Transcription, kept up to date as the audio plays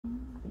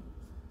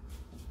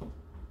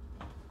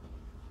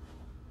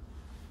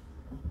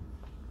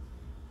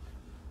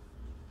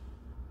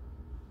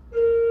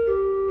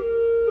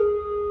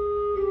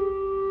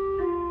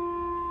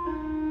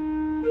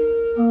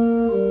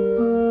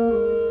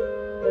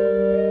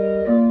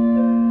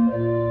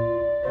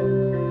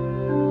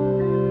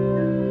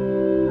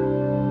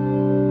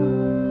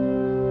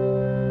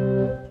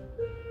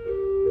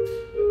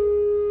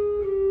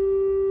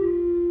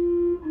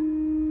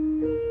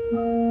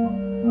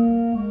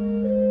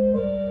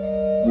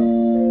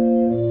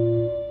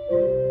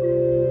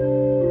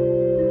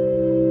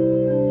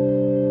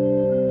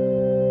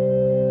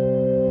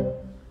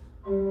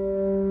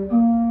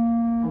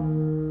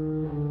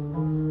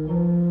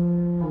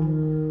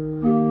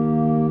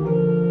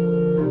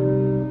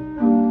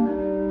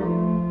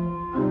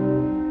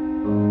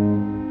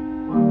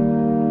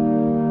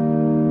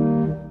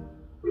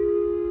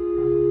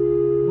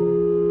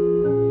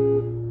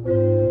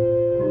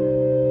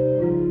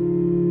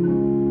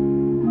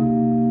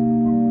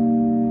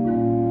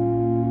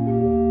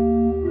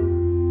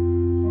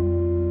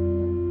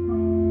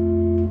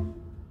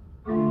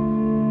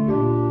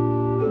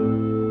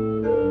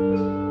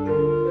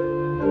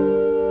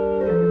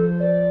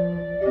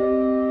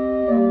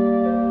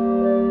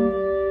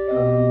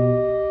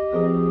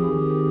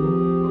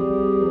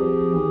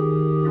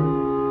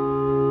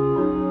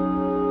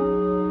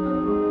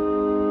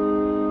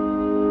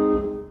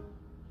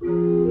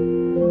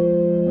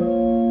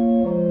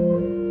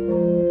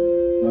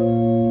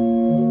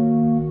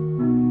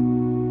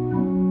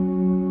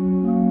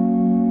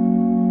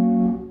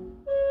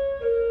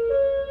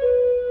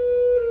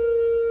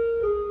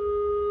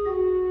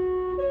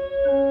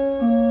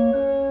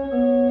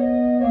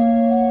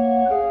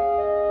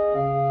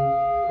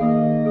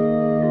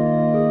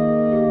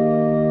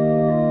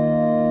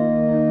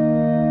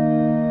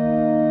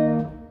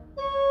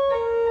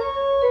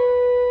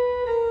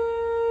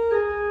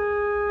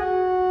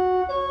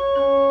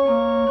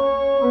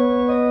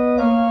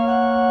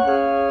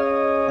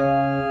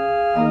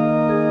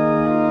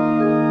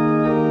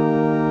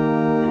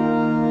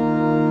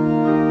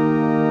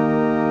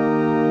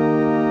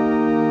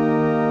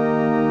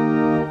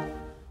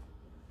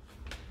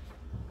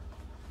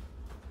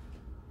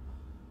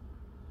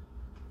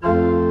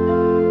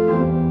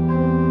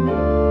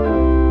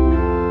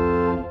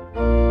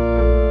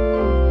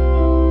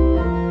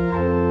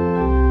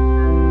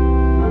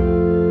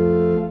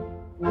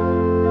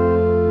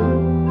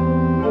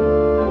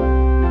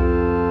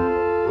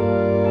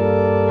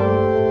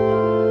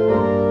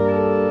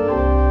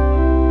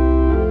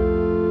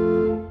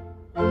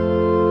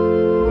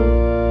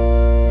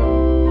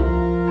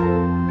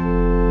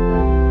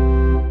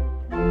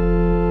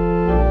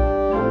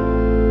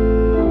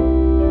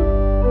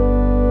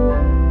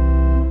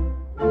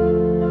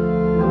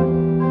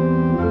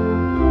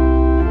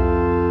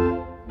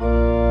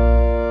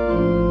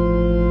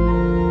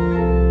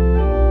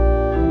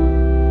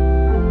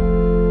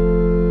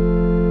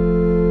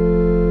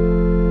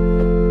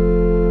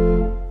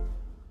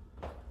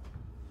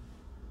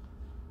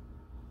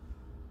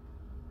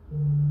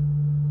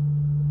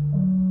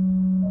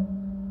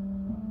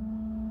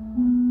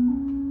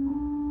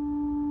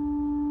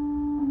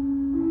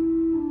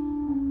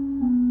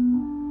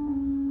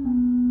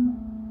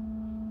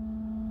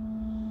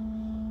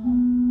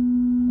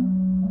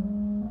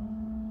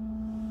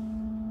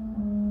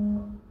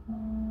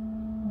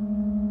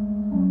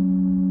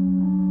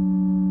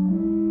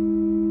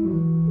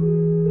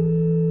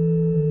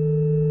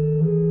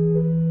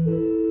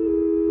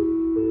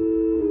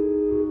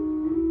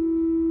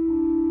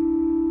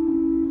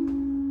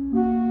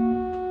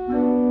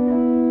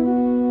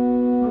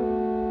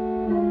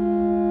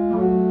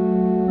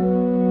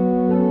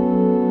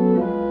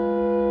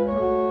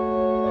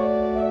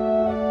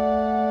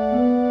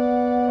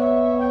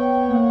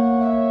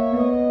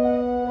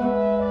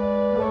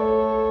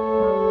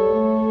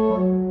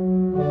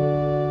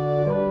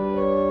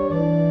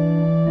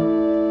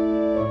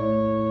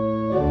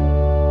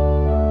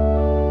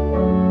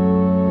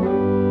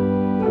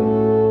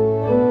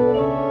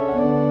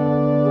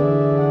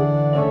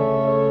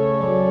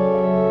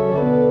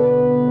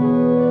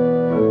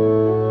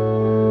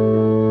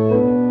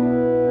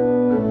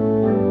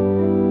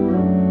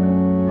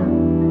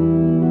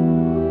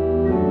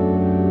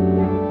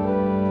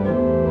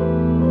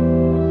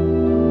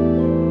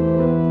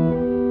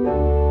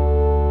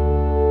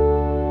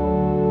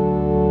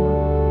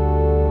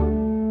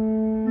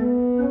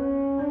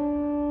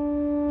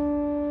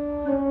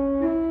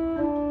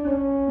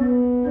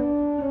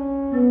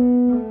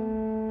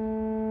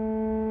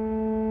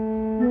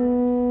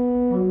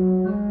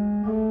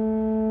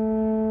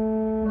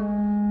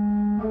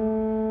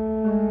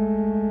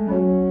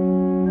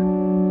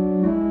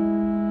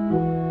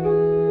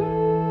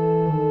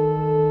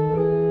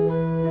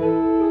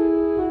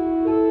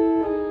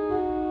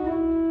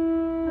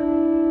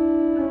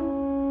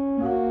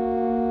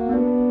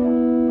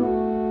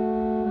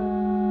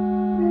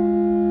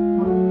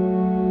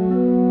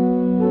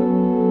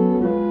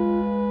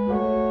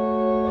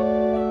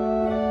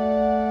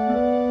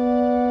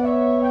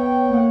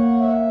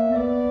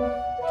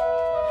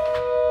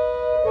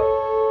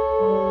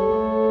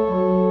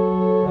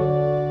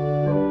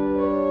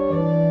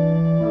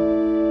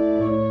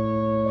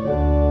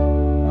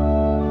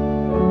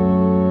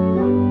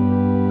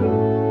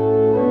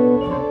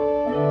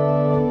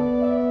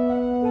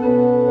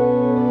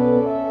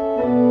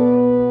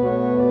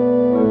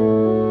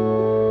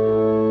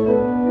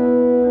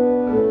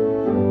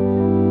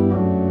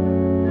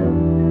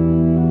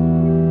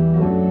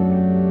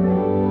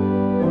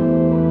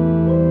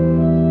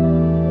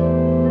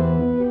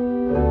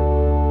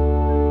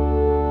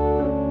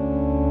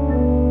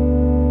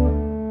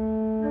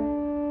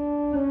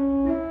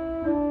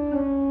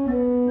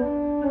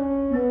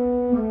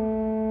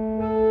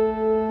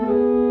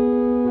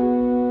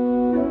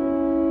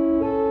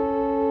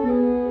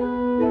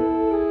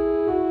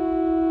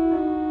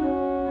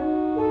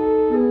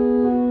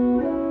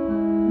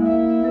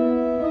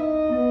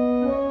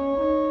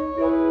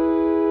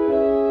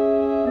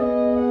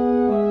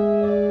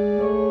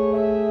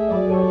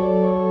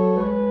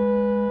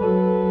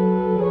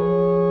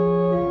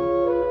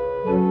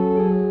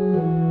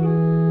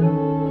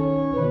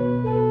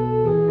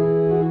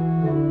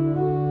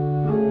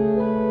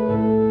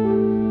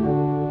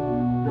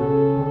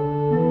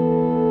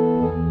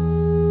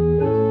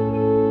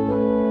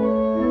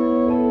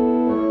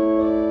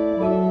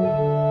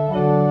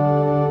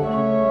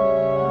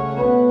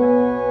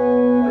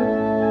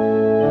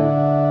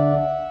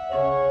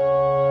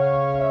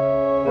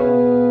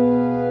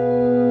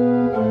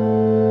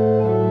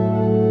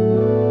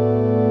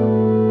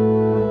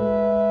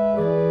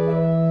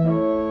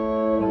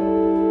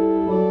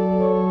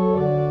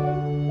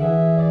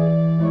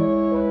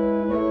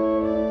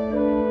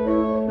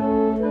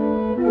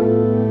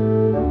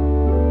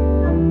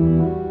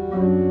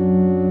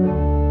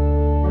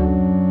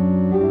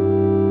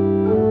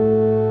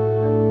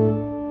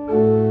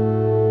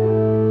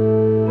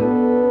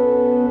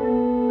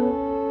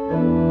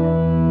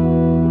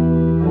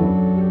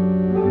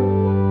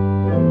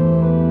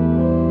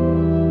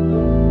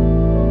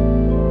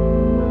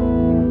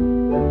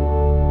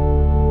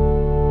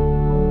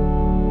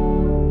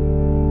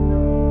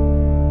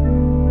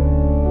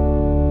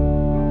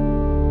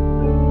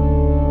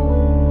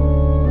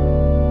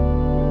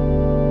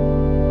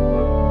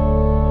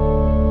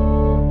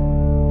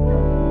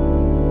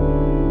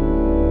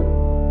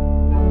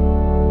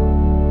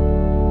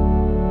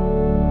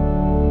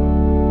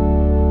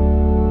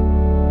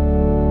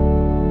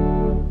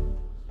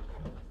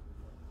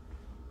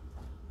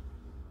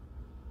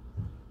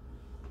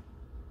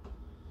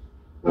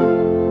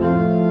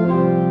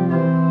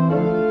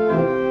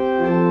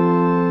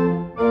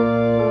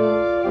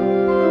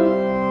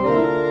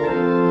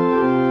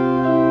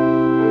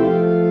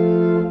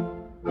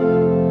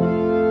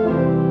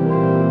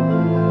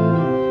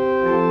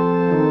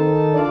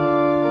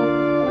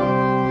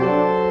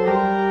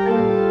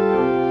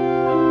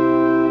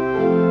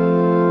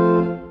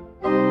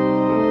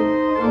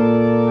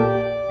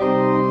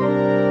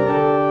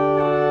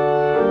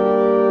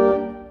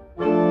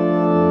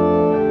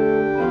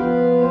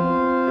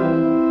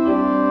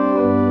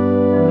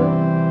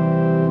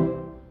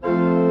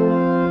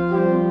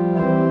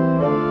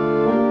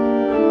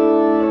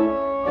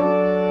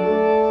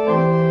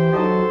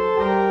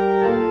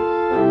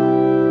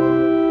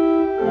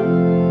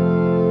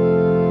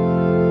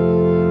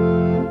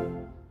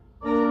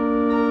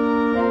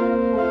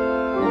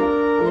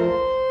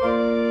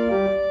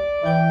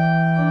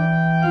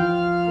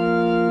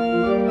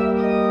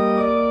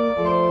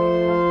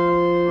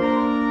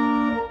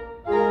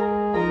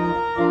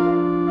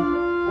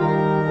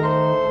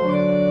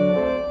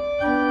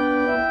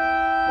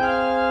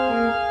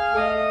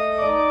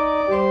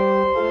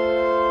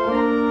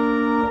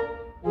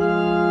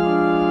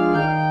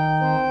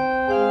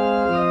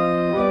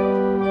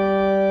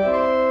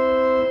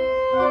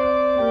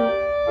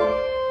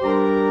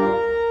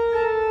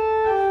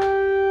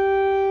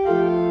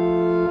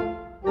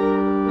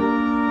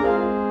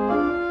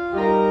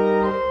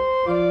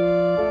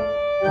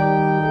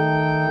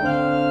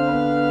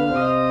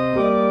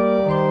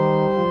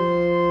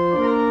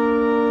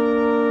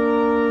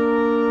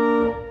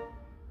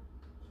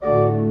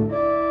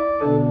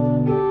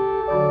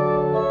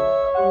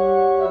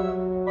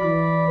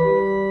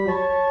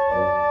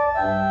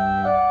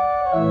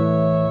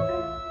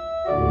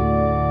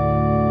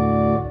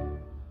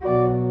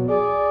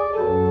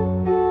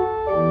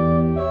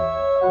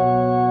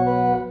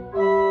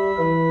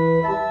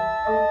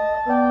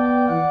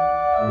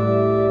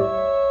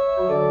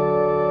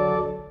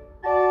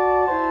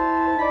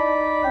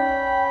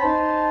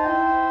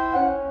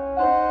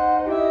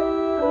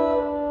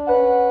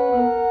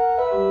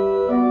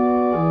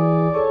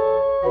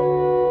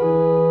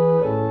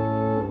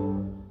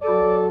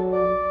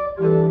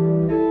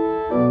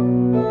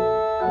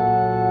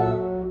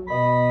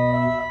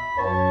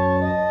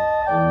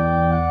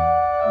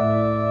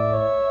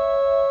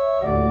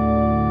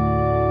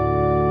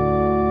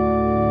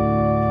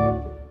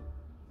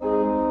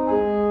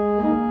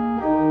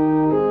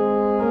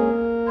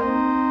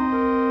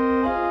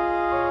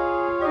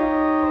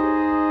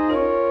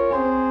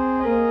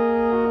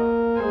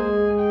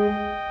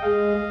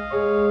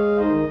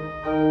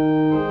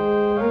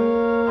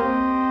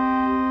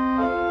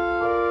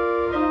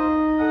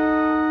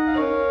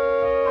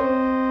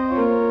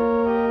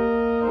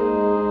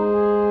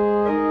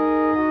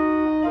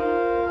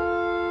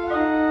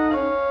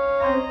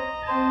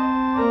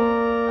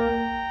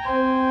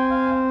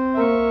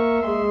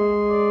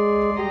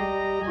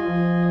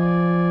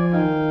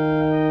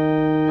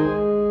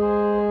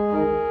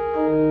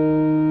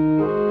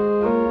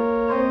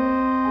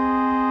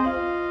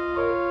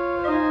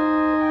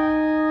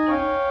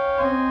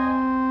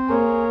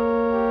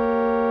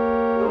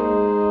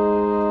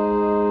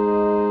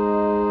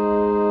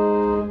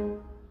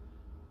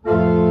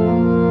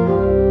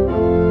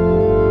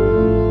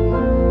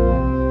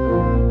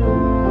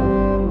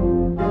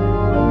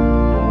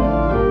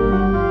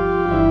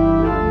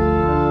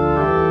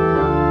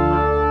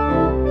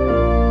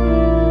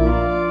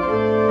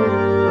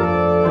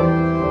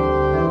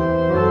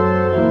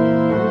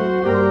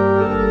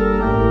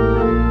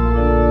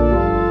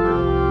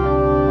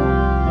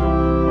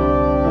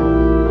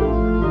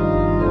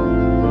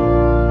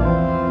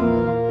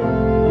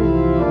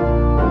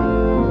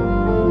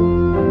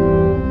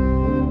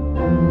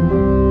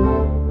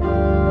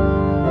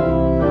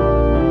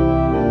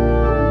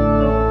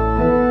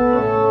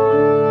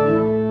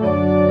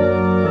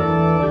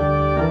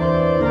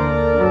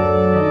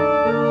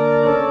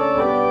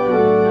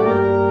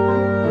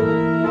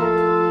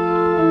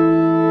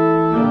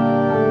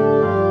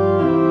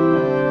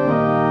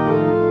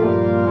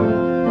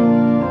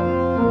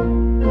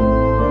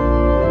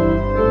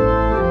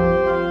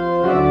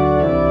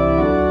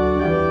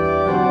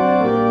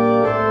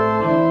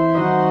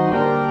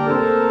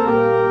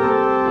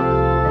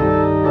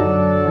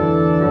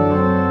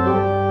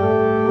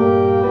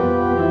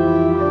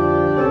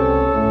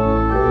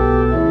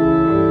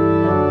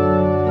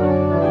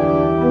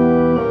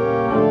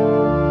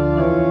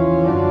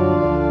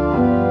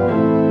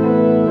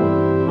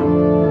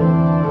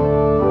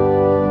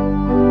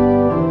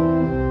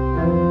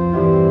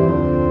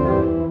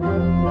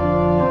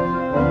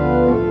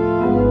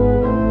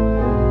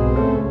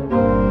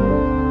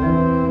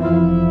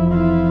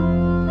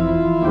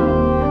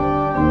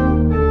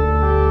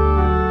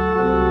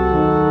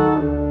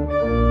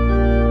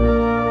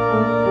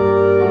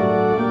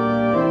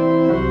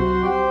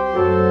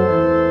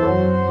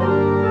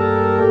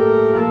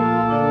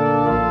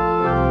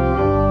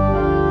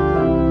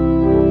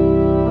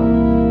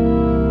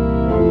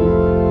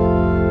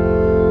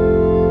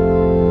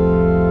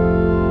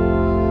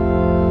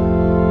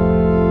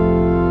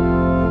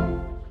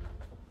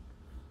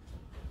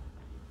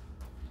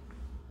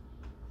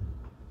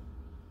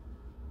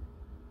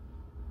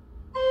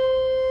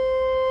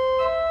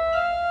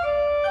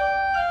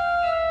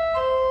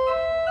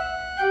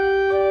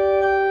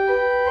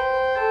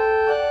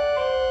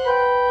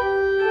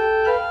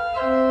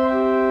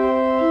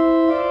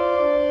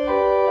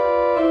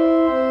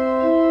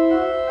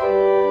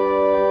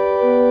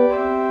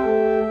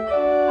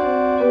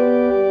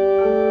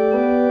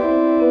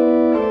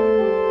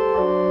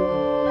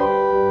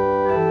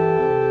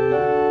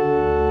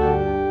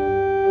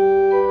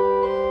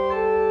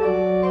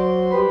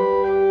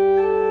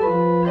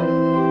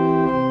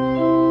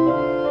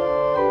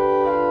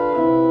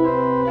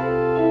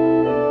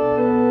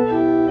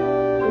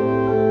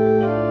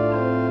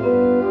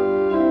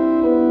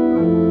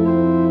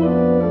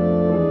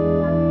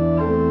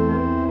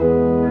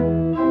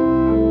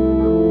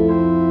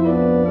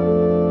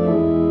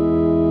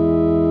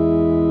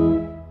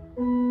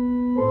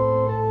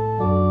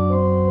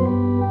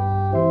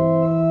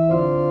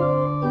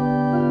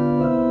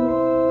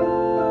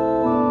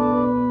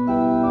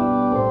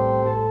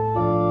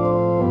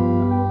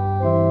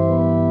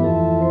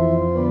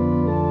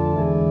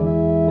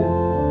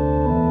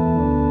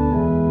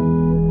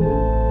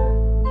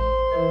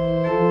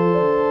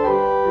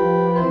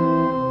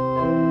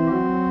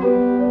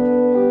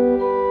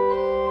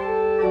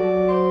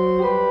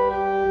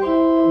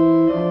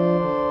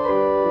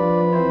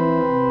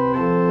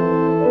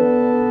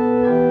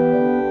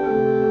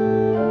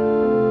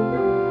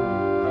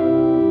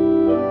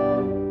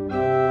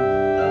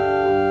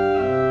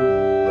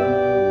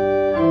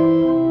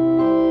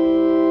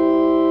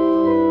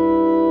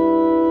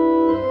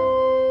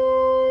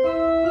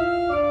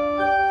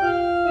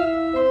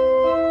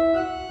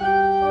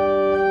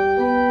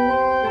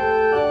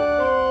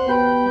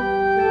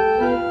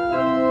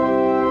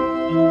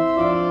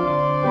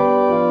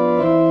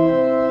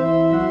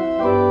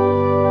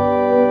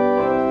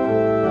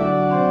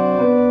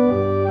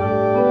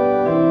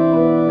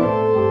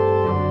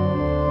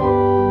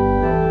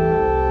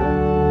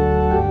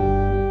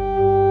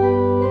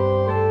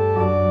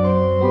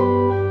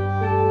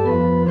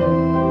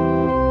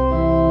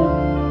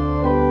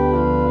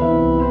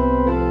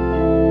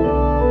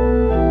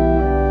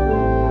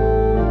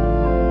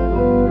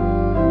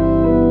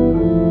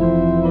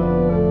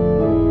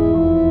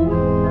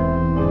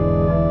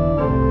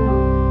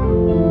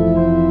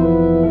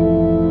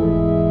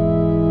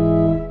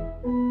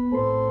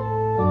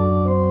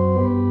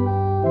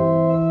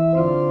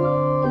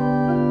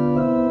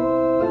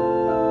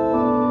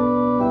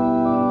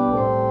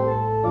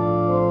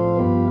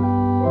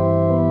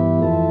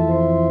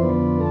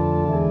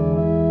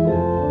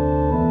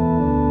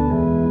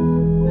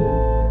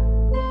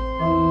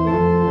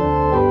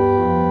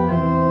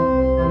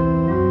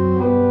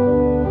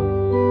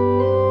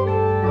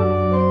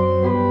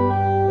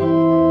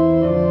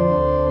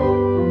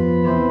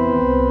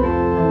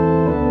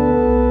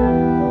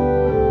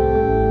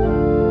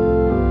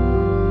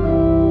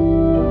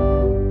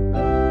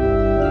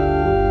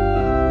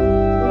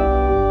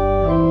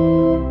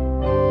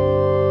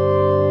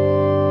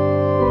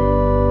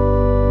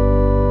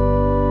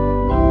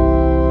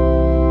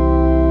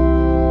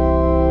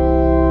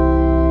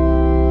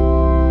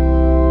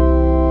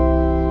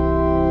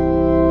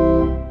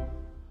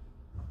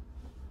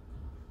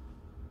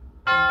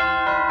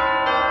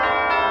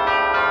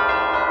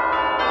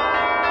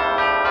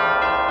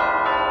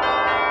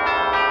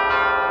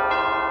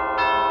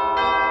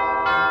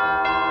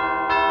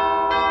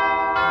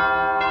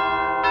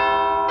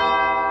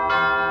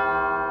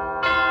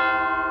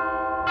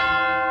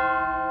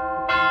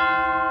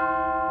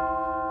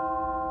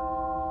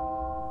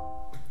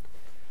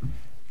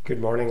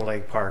morning,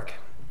 Lake Park.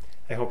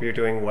 I hope you're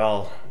doing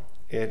well.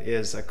 It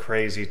is a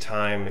crazy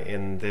time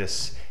in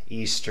this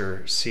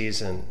Easter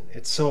season.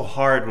 It's so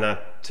hard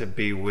not to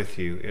be with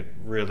you. It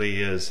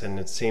really is, and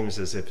it seems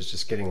as if it's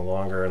just getting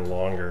longer and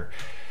longer.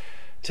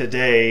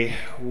 Today,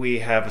 we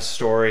have a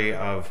story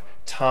of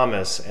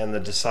Thomas and the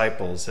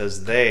disciples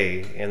as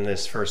they, in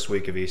this first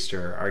week of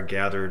Easter, are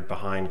gathered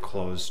behind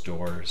closed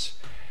doors.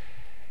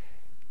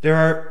 There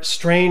are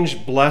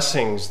strange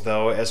blessings,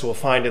 though, as we'll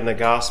find in the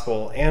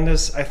gospel, and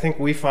as I think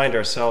we find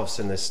ourselves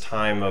in this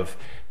time of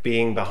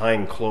being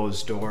behind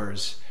closed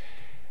doors.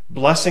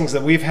 Blessings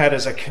that we've had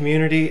as a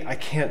community. I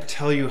can't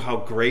tell you how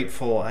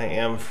grateful I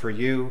am for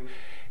you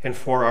and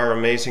for our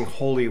amazing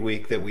Holy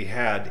Week that we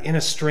had. In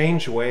a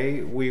strange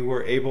way, we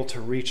were able to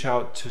reach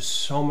out to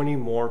so many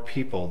more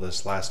people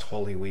this last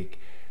Holy Week.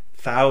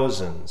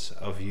 Thousands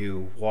of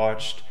you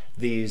watched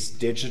these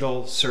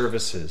digital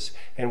services,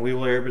 and we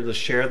were able to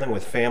share them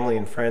with family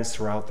and friends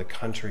throughout the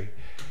country.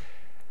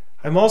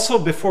 I'm also,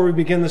 before we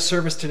begin the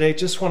service today,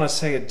 just want to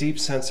say a deep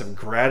sense of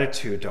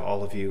gratitude to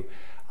all of you.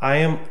 I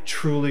am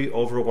truly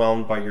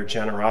overwhelmed by your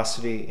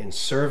generosity in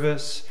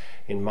service,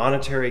 in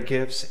monetary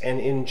gifts, and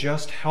in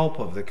just help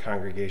of the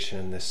congregation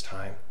in this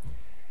time.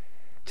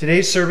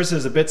 Today's service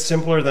is a bit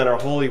simpler than our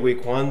Holy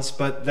Week ones,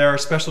 but there are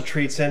special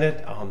treats in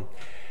it.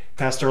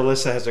 Pastor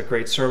Alyssa has a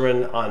great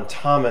sermon on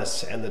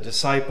Thomas and the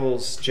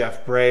disciples.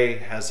 Jeff Bray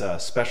has a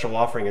special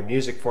offering of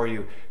music for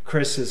you.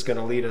 Chris is going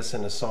to lead us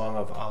in a song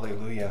of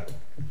Alleluia.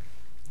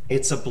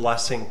 It's a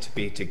blessing to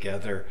be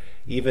together,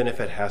 even if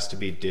it has to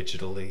be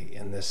digitally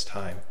in this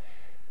time.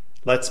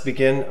 Let's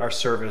begin our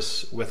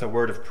service with a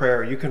word of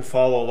prayer. You can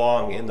follow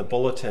along in the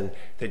bulletin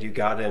that you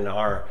got in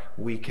our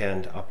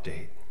weekend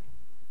update.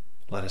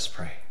 Let us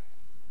pray.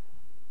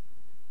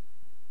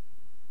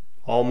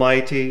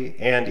 Almighty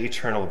and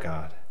eternal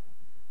God,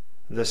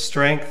 the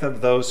strength of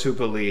those who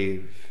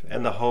believe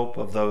and the hope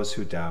of those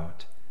who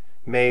doubt,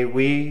 may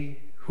we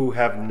who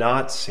have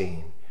not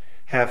seen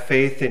have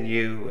faith in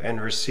you and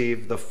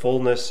receive the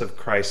fullness of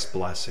Christ's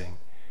blessing,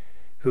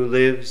 who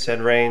lives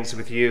and reigns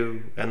with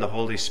you and the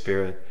Holy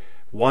Spirit,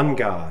 one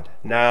God,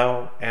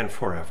 now and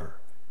forever.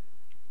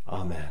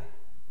 Amen.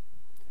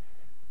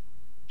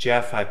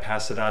 Jeff, I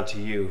pass it on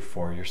to you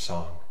for your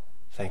song.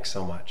 Thanks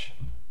so much.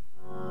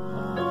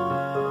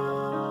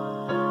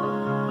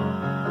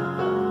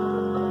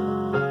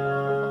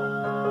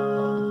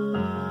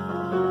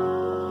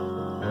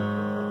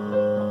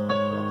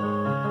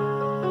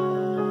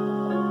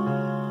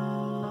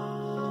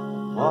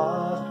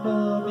 What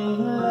will be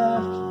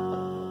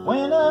left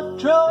when I've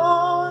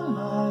drawn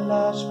my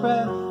last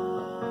breath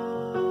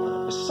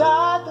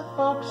beside the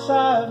folks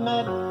I've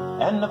met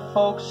and the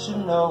folks who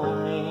know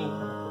me?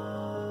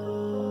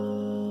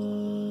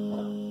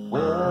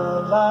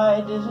 Will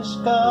I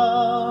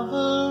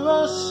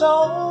discover a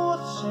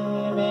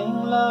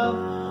soul-saving love,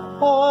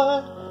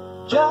 or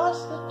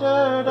just the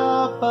dirt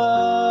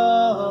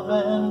above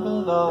and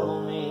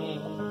below me?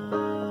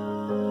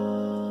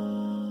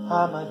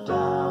 I'm a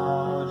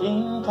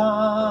doubting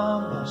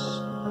Thomas.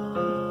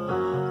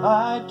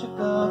 I took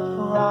a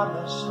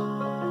promise.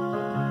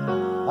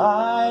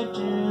 I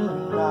do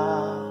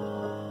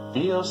not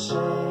feel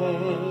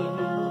safe.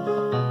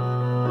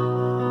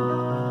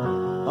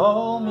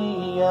 Oh,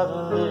 me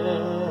ever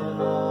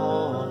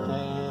little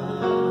faith.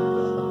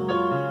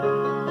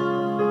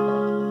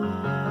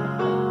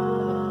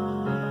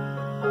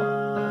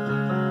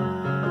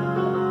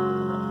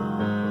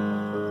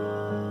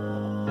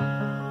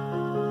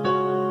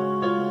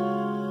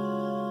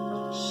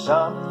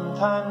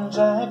 Sometimes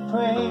I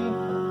pray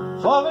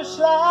for a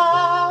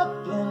slap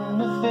in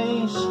the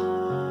face,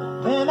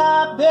 then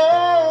I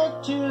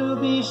beg to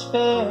be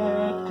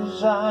spared,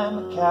 'cause I'm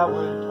a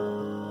coward.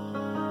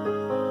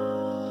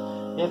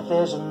 If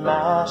there's a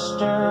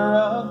master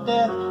of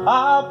death,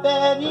 I'll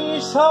bet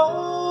he's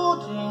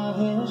holding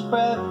his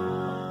breath,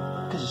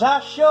 'cause I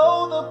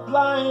show the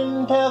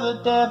blind, tell the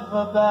deaf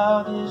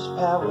about his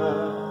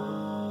power.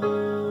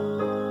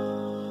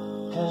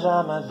 'Cause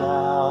I'm a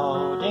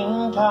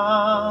doubting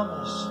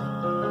Thomas.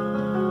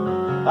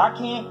 I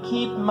can't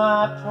keep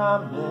my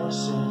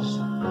promises,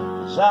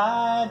 'cause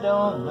I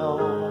don't know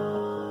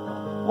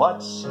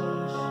what's safe.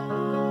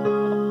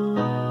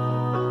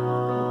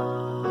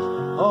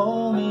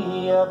 Oh,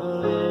 me ever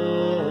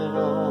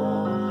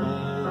little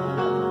faith.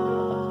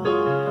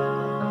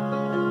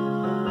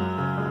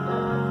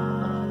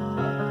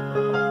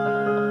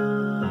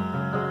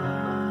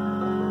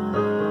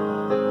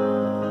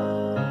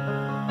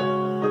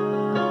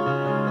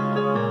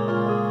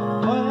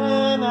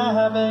 When I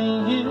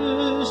haven't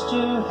used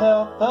to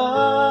help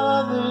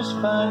others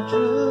find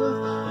truth,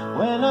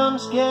 when I'm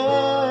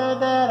scared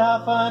that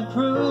I'll find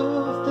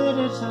proof that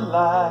it's a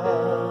lie,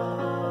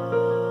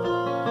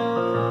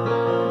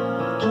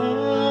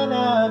 can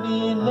I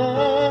be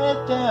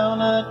led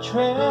down a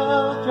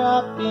trail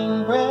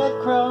dropping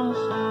breadcrumbs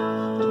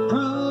to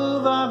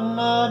prove I'm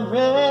not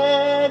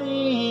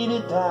ready to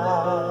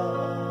die?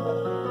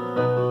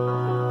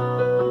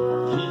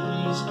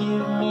 Please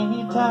give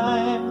me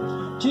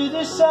time to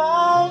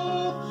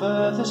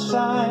decipher the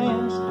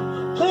signs.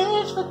 Please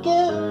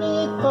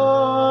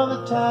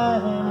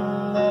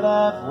time that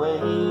I've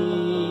wasted,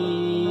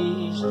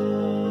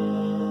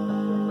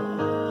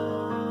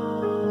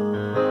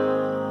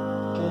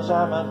 'cause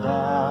I'm a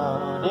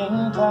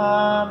doubting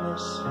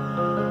Thomas.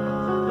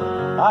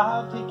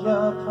 I'll take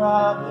your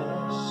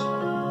promise,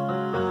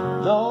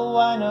 though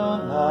I know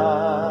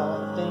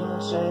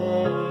nothing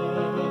safe.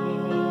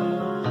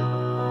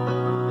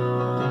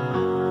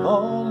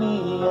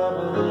 Only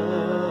every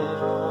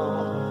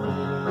little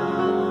faith.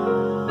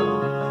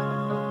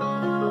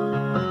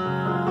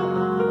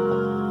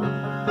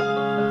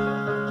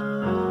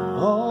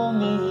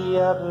 Only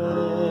every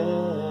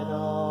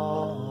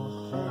little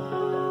faith.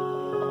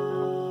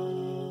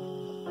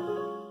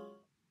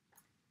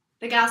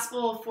 The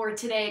gospel for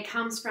today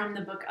comes from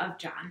the book of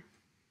John.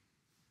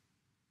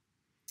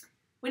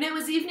 When it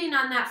was evening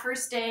on that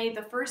first day,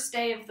 the first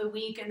day of the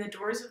week, and the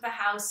doors of the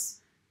house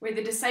where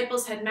the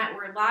disciples had met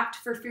were locked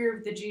for fear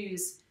of the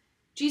Jews,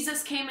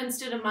 Jesus came and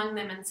stood among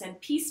them and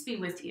said, "Peace be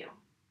with you."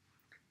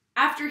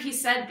 After he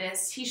said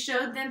this, he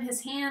showed them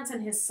his hands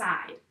and his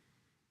side.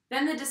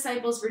 Then the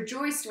disciples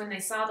rejoiced when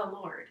they saw the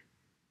Lord.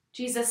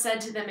 Jesus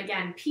said to them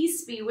again,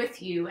 "Peace be with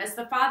you. As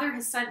the Father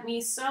has sent me,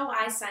 so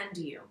I send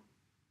you."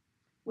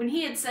 When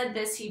he had said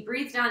this, he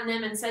breathed on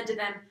them and said to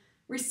them,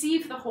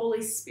 "Receive the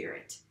Holy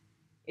Spirit.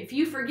 If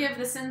you forgive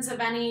the sins of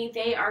any,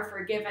 they are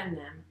forgiven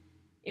them.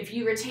 If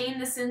you retain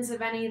the sins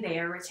of any, they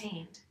are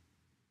retained."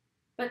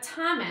 But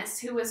Thomas,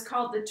 who was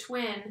called the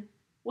twin,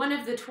 one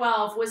of the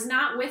 12, was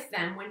not with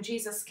them when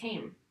Jesus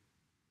came.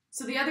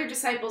 So the other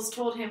disciples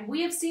told him,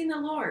 "We have seen the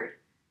Lord."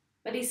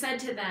 But he said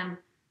to them,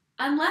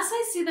 "Unless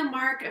I see the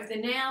mark of the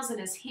nails in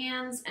his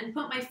hands, and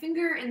put my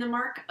finger in the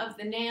mark of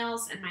the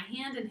nails and my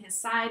hand in his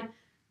side,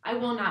 I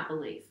will not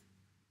believe."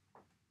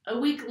 A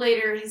week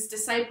later, his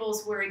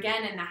disciples were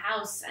again in the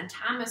house, and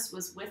Thomas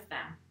was with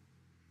them.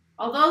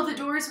 Although the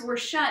doors were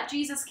shut,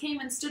 Jesus came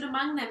and stood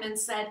among them and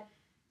said,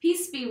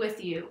 "Peace be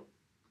with you."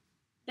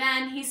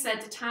 Then he said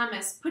to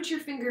Thomas, "Put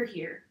your finger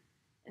here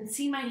and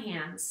see my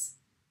hands.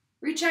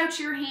 Reach out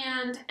your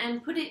hand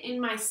and put it in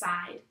my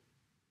side.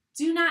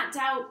 Do not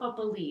doubt, but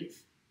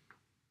believe."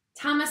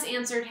 Thomas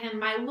answered him,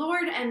 "My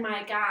Lord and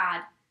my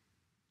God."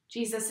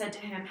 Jesus said to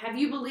him, "Have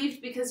you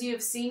believed because you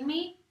have seen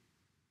me?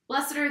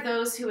 Blessed are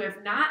those who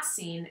have not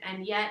seen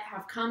and yet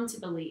have come to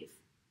believe."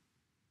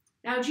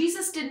 Now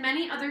Jesus did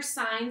many other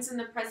signs in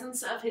the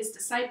presence of his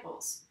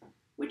disciples,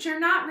 which are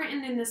not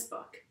written in this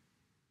book,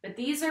 but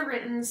these are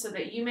written so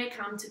that you may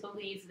come to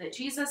believe that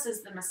Jesus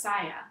is the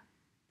Messiah,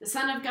 the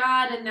Son of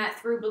God, and that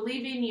through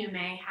believing you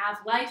may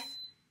have life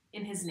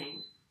in his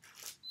name.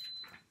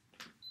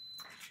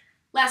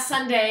 Last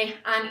Sunday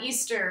on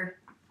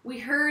Easter, we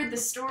heard the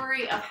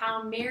story of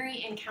how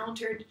Mary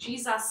encountered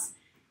Jesus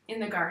in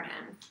the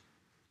garden,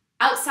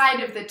 outside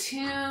of the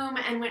tomb,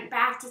 and went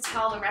back to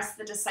tell the rest of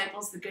the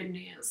disciples the good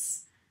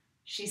news.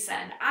 She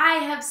said, "I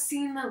have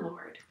seen the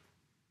Lord."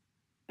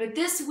 But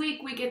this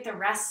week we get the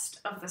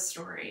rest of the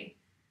story,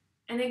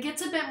 and it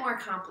gets a bit more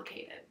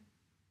complicated.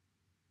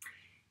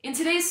 In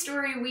today's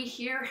story, we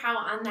hear how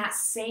on that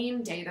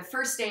same day, the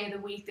first day of the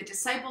week, the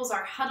disciples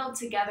are huddled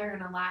together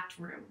in a locked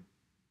room.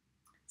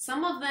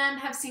 Some of them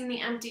have seen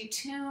the empty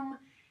tomb,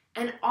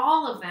 and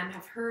all of them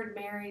have heard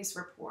Mary's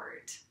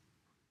report.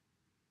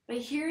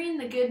 But hearing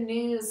the good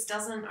news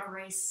doesn't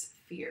erase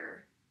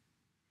fear.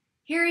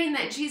 Hearing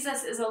that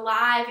Jesus is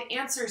alive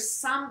answers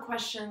some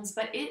questions,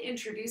 but it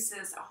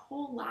introduces a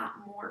whole lot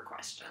more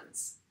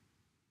questions.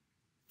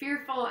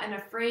 Fearful and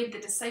afraid, the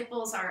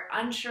disciples are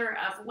unsure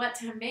of what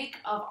to make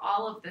of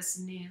all of this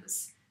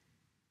news.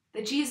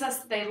 The Jesus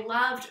they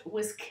loved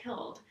was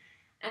killed,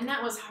 and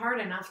that was hard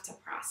enough to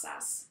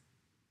process.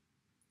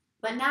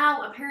 But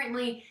now,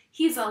 apparently,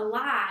 he's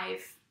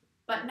alive,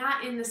 but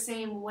not in the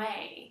same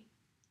way.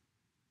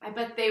 I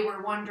bet they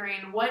were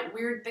wondering, what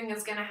weird thing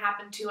is going to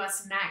happen to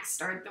us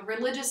next? Are the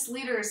religious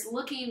leaders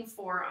looking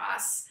for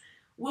us?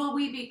 Will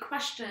we be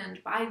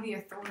questioned by the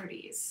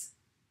authorities?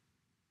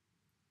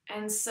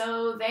 And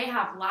so they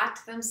have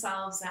locked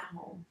themselves at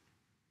home.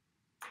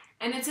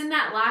 And it's in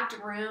that locked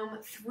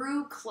room,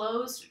 through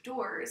closed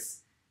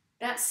doors,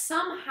 that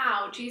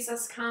somehow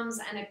Jesus comes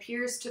and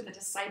appears to the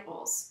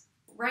disciples,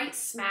 right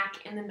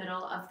smack in the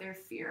middle of their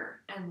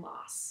fear and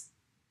loss.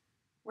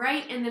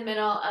 Right in the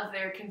middle of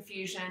their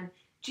confusion,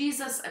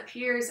 Jesus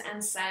appears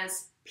and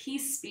says,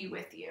 "Peace be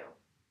with you."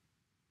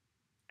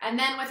 And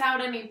then, without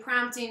any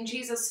prompting,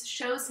 Jesus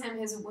shows him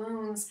his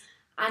wounds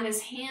on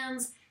his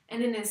hands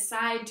and in his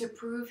side to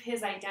prove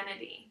his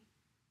identity.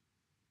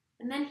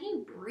 And then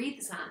he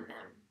breathes on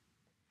them,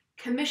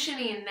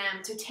 commissioning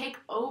them to take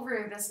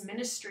over this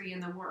ministry in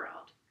the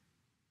world.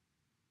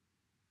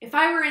 If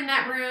I were in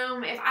that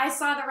room, if I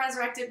saw the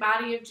resurrected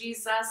body of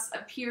Jesus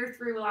appear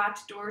through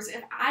locked doors,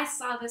 if I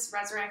saw this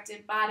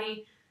resurrected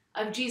body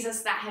of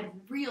Jesus that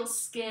had real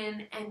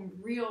skin and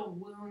real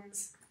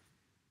wounds,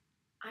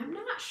 I'm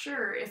not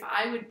sure if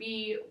I would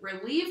be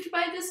relieved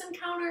by this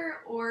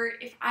encounter or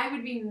if I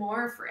would be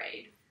more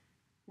afraid,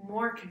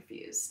 more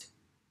confused.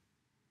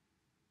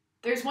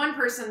 There's one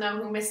person,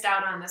 though, who missed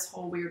out on this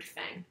whole weird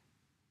thing.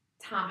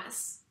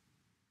 Thomas.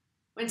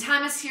 When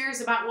Thomas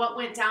hears about what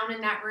went down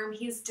in that room,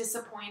 he's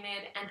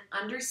disappointed, and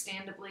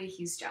understandably,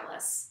 he's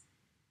jealous.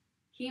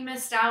 He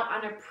missed out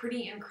on a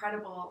pretty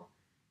incredible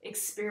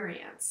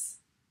experience.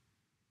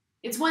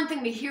 It's one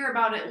thing to hear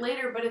about it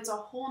later, but it's a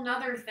whole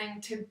nother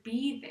thing to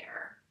be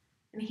there.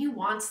 And he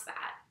wants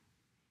that.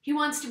 He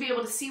wants to be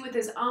able to see with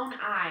his own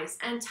eyes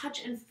and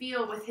touch and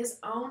feel with his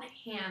own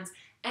hands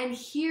and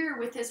hear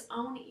with his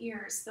own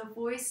ears the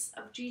voice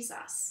of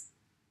Jesus.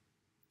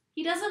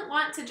 He doesn't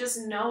want to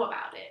just know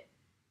about it.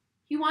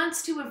 He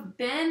wants to have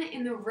been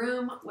in the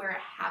room where it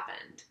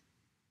happened.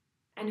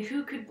 And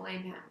who could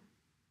blame him?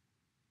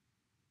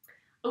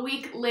 A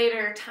week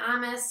later,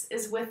 Thomas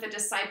is with the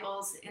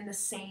disciples in the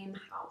same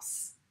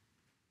house.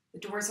 The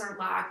doors are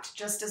locked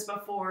just as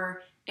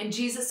before, and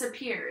Jesus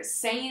appears,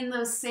 saying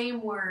those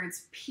same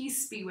words,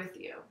 "Peace be with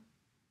you."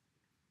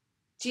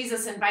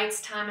 Jesus invites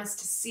Thomas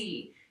to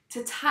see,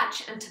 to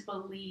touch, and to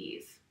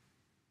believe.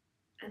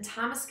 And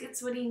Thomas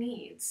gets what he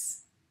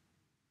needs.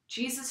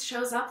 Jesus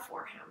shows up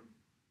for him.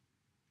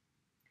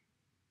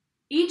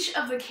 Each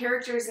of the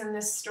characters in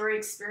this story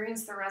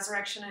experience the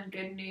resurrection and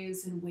good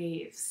news in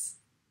waves.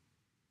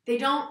 They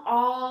don't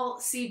all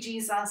see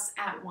Jesus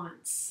at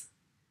once.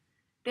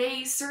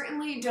 They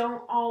certainly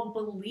don't all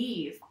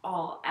believe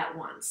all at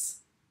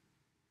once.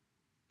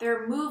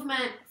 Their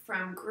movement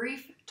from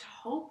grief to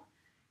hope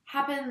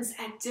happens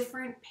at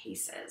different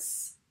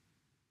paces.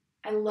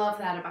 I love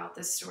that about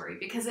this story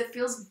because it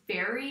feels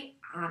very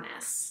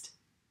honest.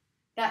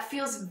 That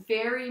feels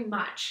very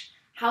much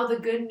how the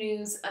good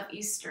news of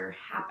Easter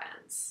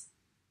happens.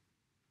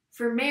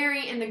 For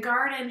Mary in the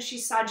garden, she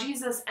saw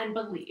Jesus and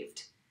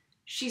believed.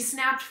 She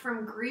snapped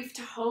from grief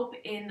to hope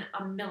in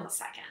a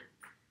millisecond.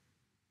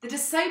 The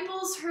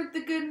disciples heard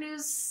the good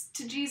news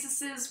to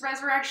Jesus'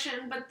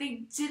 resurrection, but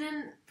they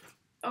didn't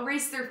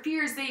erase their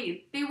fears.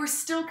 They were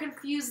still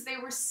confused. They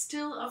were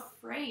still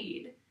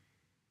afraid.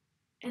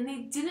 And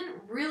they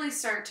didn't really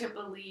start to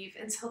believe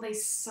until they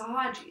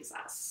saw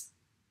Jesus.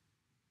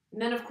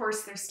 And then, of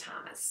course, there's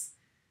Thomas.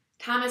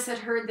 Thomas had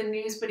heard the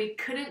news, but he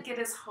couldn't get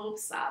his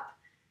hopes up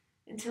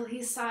until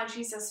he saw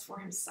Jesus for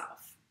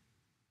himself.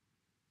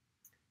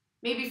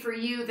 Maybe for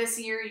you this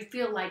year, you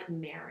feel like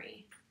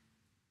Mary.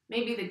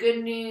 Maybe the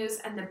good news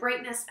and the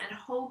brightness and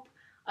hope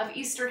of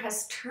Easter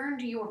has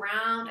turned you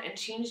around and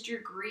changed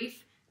your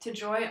grief to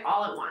joy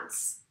all at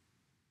once.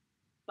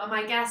 But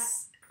my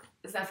guess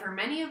is that for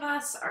many of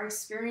us, our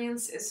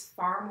experience is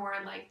far more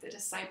like the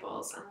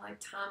disciples and like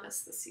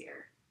Thomas this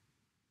year.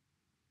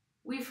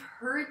 We've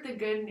heard the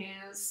good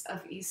news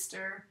of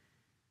Easter,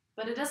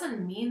 but it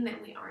doesn't mean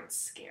that we aren't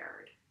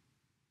scared.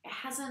 It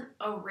hasn't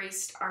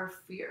erased our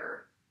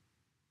fear.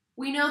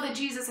 We know that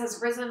Jesus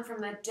has risen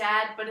from the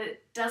dead, but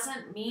it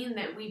doesn't mean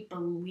that we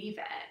believe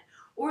it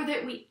or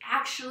that we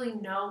actually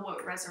know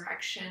what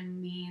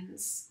resurrection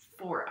means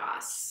for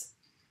us,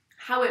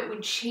 how it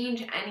would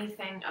change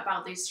anything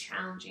about these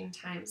challenging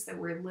times that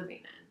we're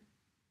living in.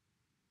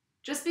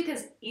 Just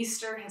because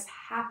Easter has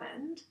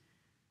happened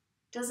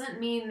doesn't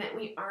mean that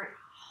we aren't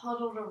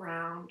huddled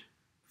around,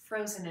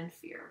 frozen in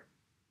fear.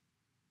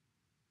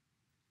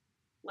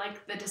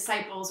 Like the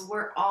disciples,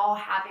 we're all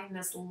having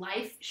this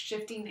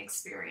life-shifting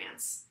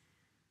experience,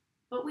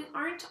 but we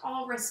aren't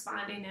all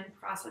responding and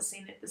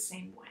processing it the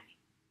same way.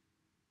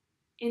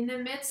 In the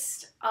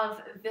midst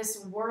of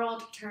this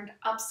world turned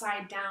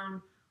upside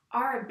down,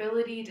 our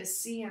ability to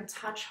see and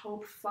touch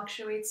hope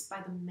fluctuates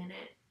by the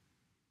minute,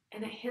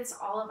 and it hits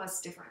all of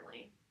us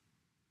differently.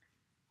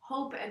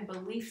 Hope and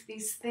belief,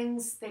 these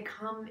things, they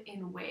come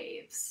in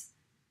waves,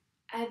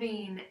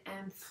 ebbing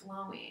and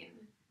flowing.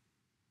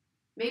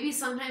 Maybe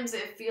sometimes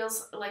it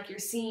feels like you're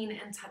seeing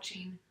and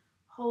touching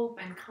hope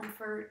and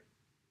comfort.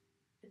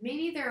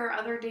 Maybe there are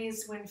other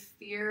days when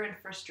fear and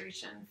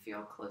frustration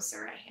feel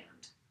closer at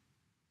hand.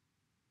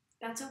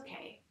 That's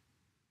okay.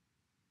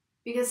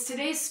 Because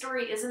today's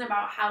story isn't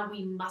about how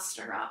we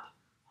muster up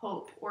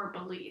hope or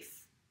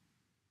belief.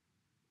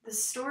 The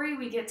story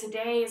we get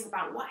today is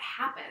about what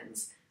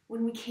happens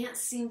when we can't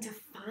seem to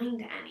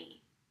find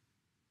any.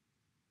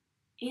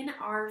 In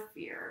our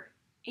fear,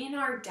 in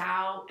our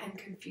doubt and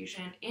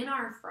confusion, in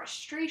our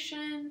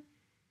frustration,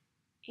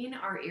 in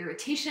our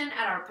irritation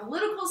at our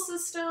political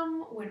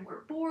system, when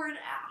we're bored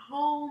at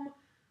home,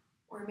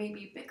 or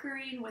maybe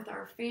bickering with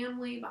our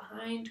family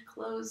behind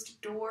closed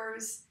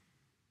doors,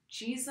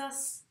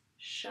 Jesus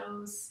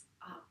shows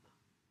up.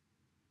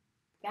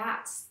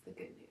 That's the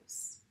good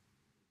news.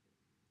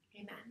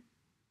 Amen.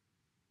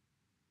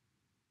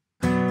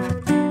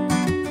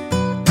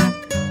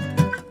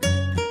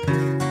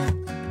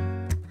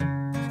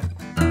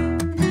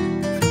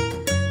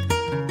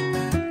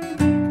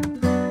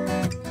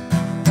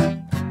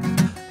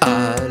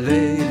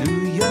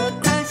 Alleluia,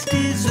 Christ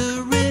is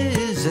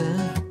arisen.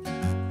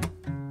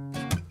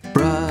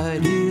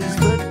 Bright is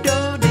the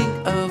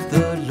dawning of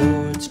the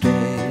Lord's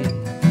day.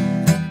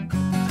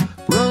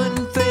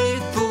 Run,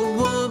 faithful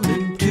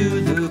woman,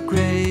 to the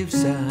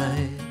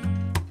graveside.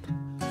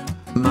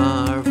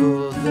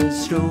 Marvel, the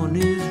stone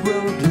is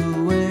rolled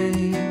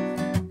away.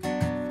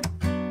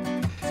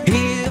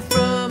 Hear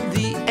from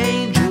the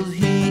angels,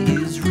 he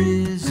is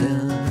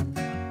risen.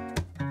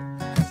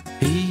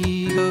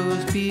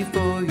 be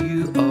for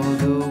you all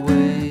the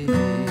way.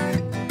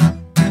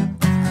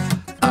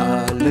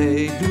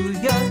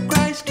 Alleluia,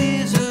 Christ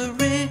is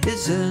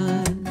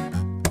arisen.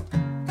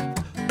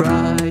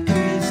 Bright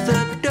is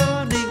the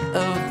dawning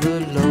of the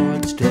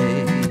Lord's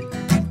day.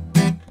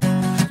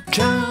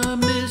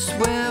 Thomas,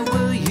 where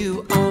were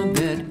you on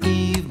that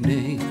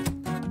evening?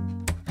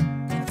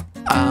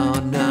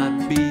 I'll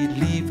not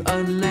believe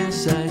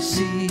unless I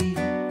see.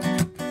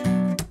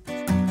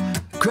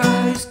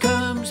 Christ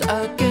comes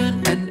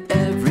again and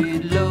every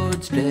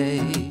Lord's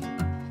day.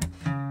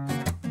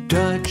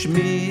 Touch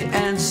me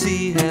and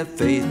see, have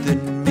faith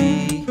in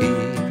me.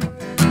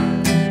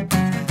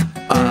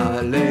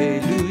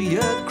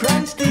 Alleluia,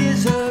 Christ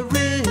is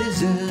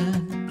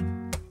arisen.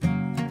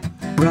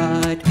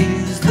 Bright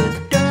is the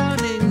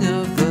dawning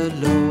of the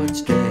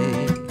Lord's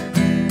day.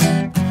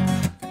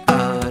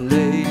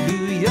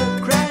 Alleluia,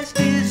 Christ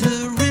is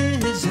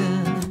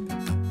arisen.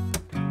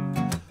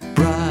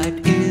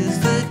 Bright is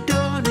the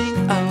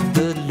dawning of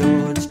the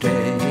Lord's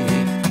day.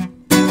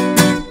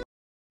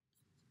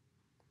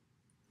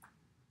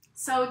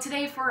 So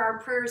today for our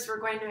prayers, we're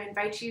going to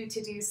invite you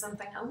to do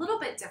something a little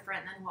bit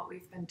different than what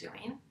we've been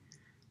doing.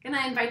 I'm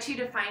going to invite you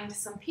to find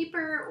some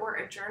paper or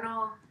a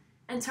journal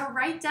and to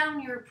write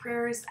down your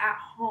prayers at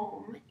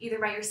home, either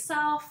by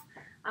yourself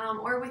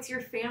or with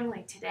your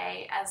family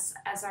today as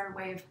our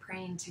way of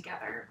praying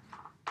together.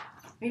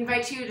 We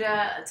invite you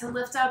to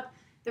lift up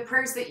the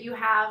prayers that you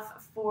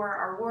have for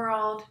our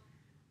world,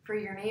 for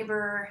your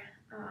neighbor,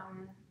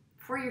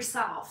 for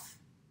yourself.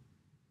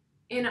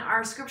 In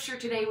our scripture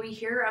today, we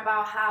hear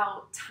about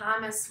how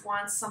Thomas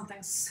wants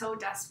something so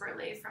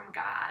desperately from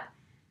God.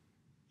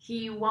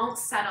 He won't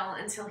settle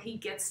until he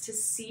gets to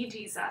see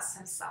Jesus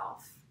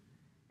himself,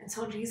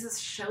 until Jesus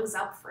shows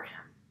up for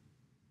him.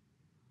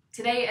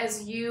 Today,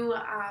 as you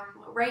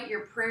write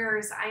your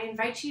prayers, I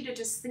invite you to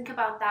just think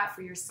about that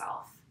for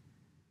yourself.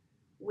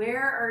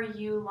 Where are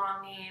you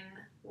longing?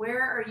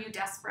 Where are you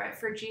desperate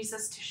for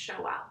Jesus to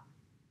show up?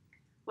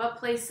 What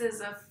places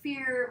of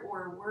fear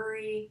or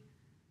worry,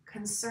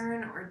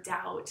 concern or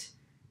doubt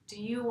do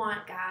you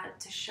want God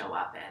to show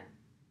up in?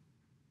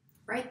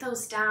 Write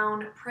those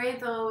down, pray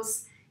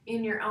those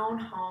in your own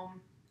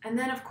home. And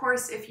then, of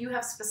course, if you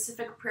have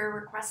specific prayer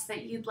requests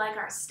that you'd like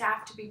our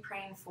staff to be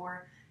praying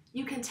for,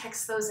 you can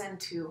text those in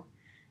too,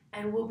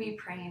 and we'll be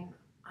praying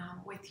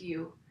with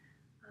you,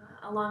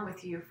 along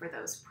with you for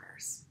those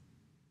prayers.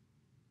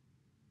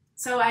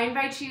 So I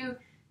invite you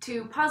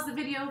to pause the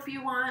video if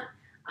you want,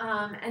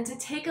 and to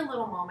take a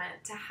little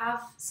moment to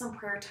have some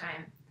prayer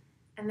time,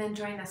 and then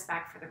join us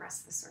back for the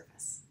rest of the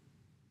service.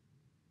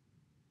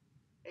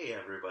 Hey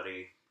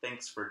everybody,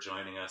 thanks for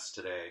joining us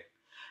today.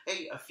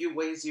 Hey, a few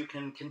ways you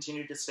can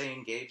continue to stay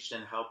engaged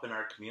and help in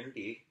our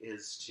community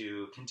is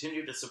to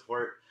continue to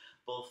support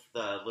both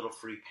the Little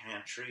Free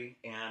Pantry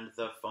and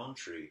the Phone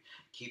Tree.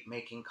 Keep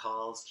making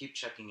calls, keep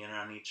checking in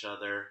on each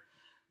other.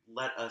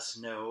 Let us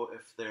know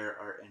if there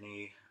are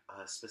any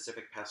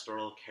specific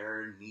pastoral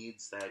care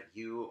needs that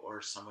you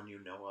or someone you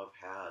know of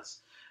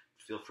has.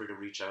 Feel free to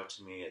reach out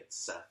to me at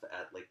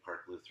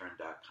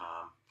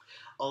seth@lakeparklutheran.com.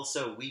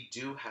 Also, we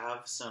do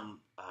have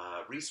some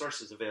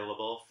resources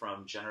available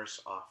from generous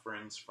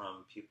offerings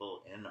from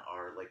people in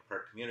our Lake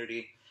Park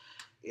community.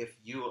 If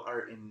you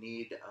are in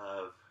need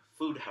of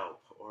food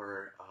help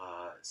or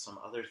some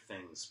other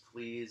things,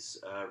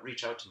 please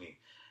reach out to me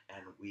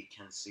and we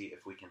can see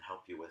if we can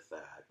help you with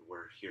that.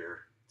 We're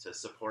here to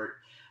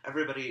support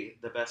everybody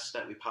the best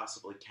that we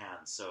possibly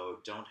can, so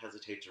don't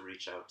hesitate to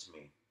reach out to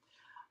me.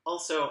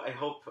 Also, I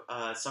hope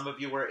some of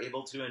you were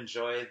able to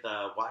enjoy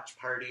the watch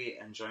party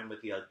and join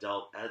with the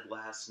adult ed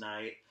last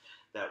night.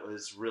 That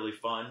was really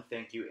fun.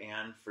 Thank you,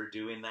 Anne, for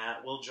doing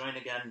that. We'll join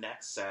again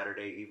next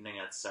Saturday evening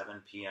at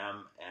 7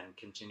 p.m. and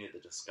continue the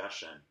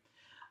discussion.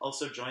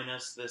 Also, join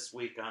us this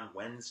week on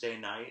Wednesday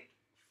night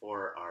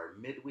for our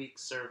midweek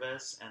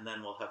service, and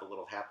then we'll have a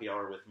little happy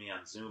hour with me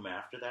on Zoom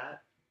after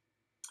that.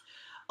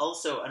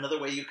 Also, another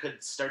way you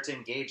could start to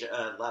engage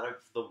a lot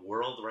of the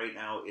world right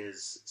now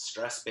is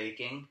stress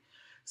baking.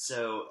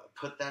 So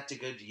put that to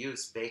good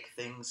use. Bake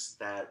things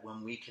that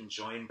when we can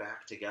join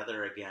back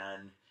together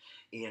again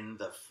in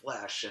the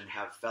flesh and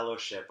have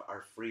fellowship,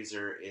 our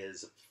freezer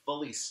is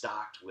fully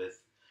stocked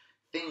with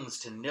things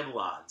to nibble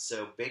on.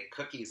 So bake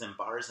cookies and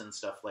bars and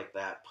stuff like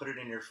that. Put it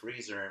in your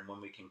freezer, and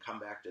when we can come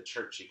back to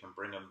church, you can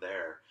bring them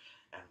there.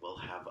 And we'll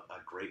have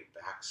a great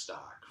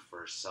backstock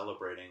for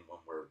celebrating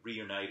when we're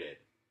reunited.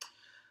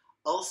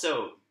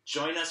 Also,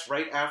 join us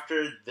right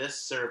after this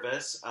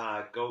service.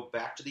 Go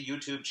back to the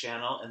YouTube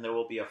channel and there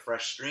will be a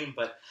fresh stream,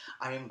 but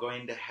I am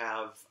going to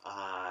have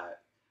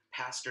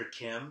Pastor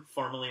Kim,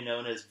 formerly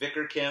known as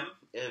Vicar Kim.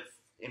 If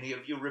any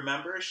of you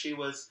remember, she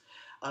was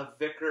a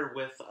vicar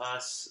with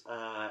us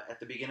at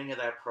the beginning of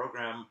that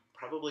program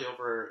probably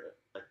over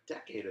a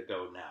decade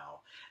ago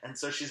now. And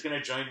so she's going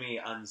to join me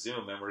on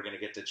Zoom and we're going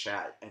to get to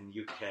chat, and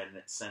you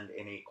can send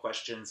any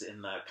questions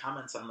in the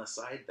comments on the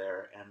side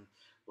there and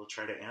we'll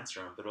try to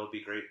answer them, but it'll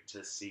be great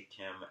to see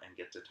Kim and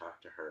get to talk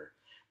to her.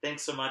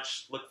 Thanks so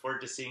much. Look forward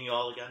to seeing you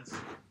all again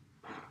soon.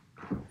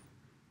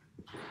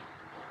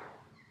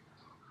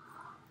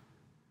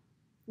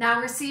 Now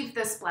receive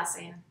this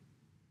blessing.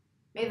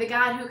 May the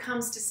God who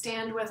comes to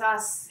stand with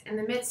us in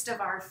the midst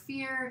of our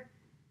fear,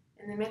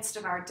 in the midst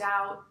of our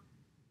doubt,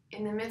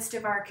 in the midst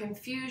of our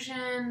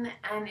confusion,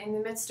 and in the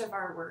midst of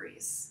our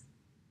worries,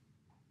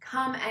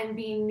 come and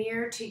be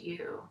near to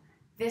you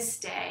this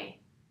day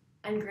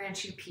and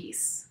grant you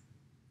peace.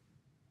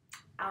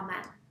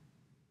 Amen.